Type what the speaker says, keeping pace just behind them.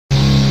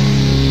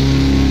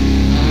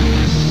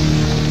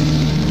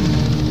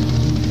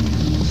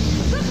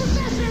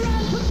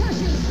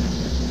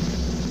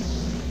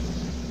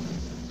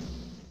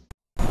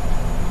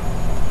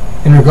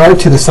regard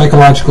to the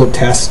psychological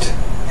test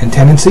and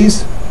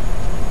tendencies,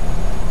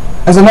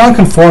 as a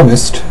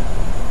nonconformist,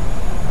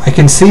 I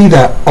can see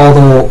that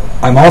although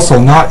I'm also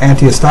not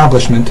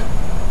anti-establishment,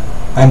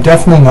 I'm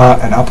definitely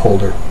not an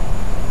upholder.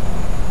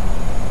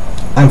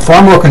 I'm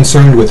far more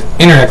concerned with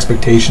inner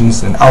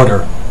expectations than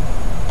outer.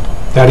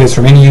 That is,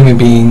 from any human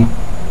being,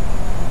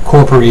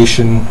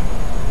 corporation,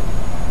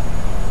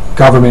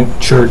 government,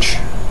 church,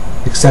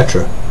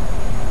 etc.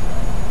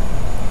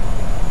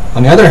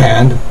 On the other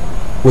hand,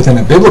 within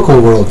a biblical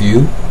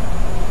worldview,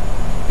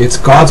 it's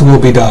God's will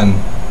be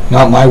done,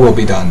 not my will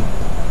be done.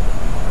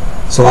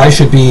 So I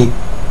should be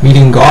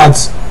meeting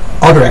God's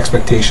outer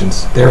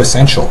expectations. They're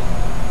essential.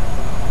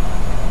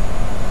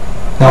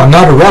 Now, I'm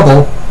not a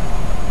rebel,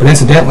 but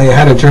incidentally I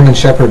had a German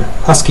Shepherd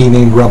Husky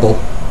named Rebel,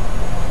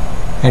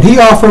 and he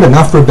offered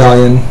enough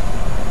rebellion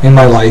in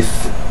my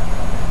life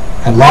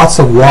and lots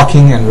of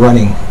walking and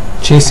running,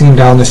 chasing him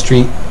down the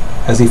street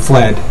as he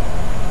fled.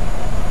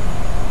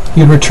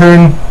 He'd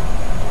return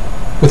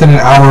within an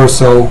hour or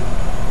so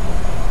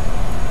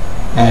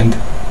and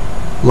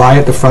lie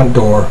at the front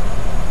door,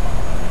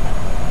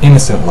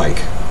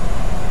 innocent-like.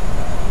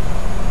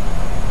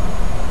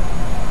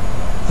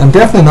 I'm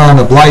definitely not an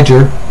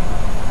obliger.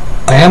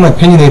 I am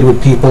opinionated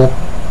with people,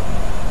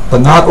 but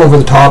not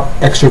over-the-top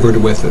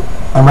extroverted with it.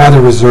 I'm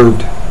rather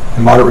reserved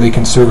and moderately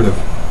conservative.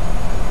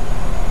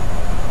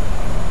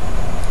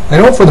 I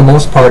don't, for the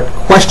most part,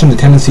 question the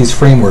Tendencies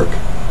framework.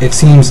 It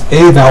seems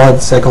a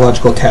valid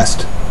psychological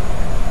test,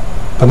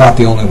 but not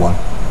the only one.